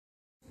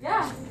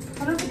Yeah,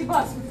 150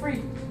 bucks for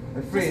free.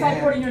 For free. Just by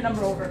porting your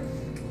number over.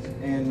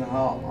 And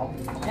how?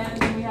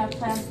 And then we have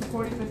plans for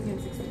 40, 50,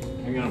 and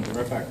 60. Hang on, I'll be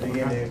right back.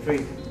 Again, they're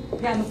free.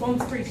 Yeah, and the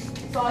phone's free.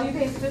 So all you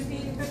pay is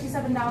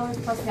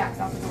 $57 plus tax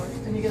out the door.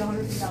 And you get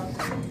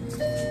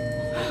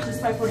 $150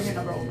 just by porting your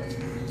number over.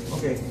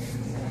 Okay.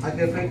 I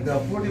can make the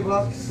 40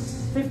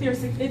 bucks. 50 or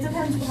 60. It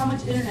depends how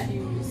much internet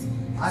you use.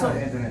 I know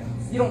the internet.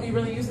 You don't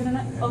really use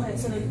internet? Okay,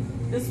 so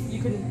this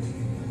you can,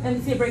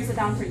 and see it breaks it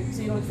down for you,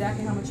 so you know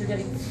exactly how much you're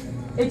getting.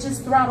 It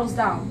just throttles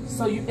down,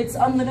 so it's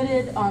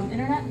unlimited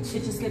internet.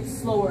 It just gets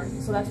slower,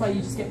 so that's why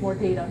you just get more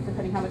data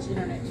depending how much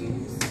internet you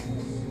use.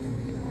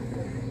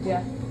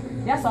 Yeah,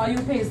 yeah. So all you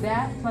would pay is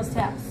that plus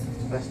tax.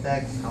 Plus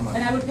tax, how much?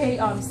 And I would pay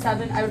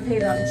 $7. I would pay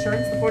the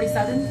insurance, the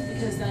 47,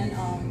 because then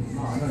No,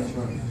 I'm not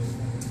insurance.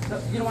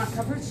 you don't want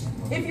coverage.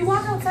 If you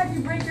walk outside and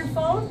you break your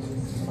phone,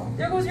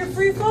 there goes your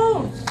free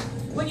phone.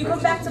 When you come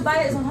back to buy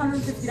it, it's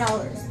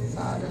 $150.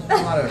 Nah, doesn't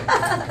matter.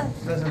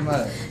 Doesn't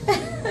matter.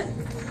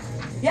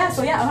 Yeah,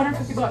 so yeah,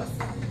 150 bucks.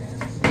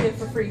 You get it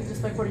for free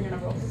just by porting your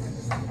number over.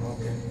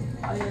 Okay.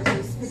 All you have to do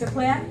is pick a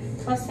plan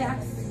plus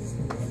tax.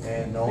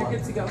 And no You're one.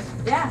 good to go.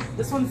 Yeah,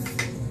 that's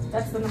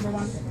the number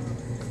one.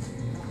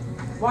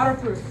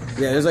 Waterproof.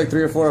 Yeah, there's like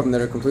 3 or 4 of them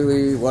that are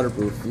completely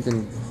waterproof. You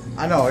can.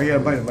 I know. Yeah,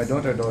 my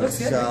daughter does. Looks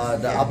good. The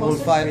Yeah, Apple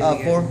closer. 4.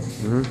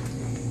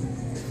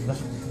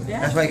 Yeah.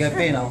 That's why I can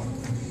pay now.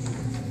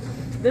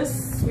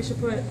 This we should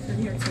put in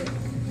here too.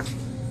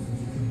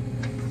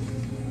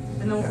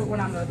 And then we'll put one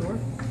on the door.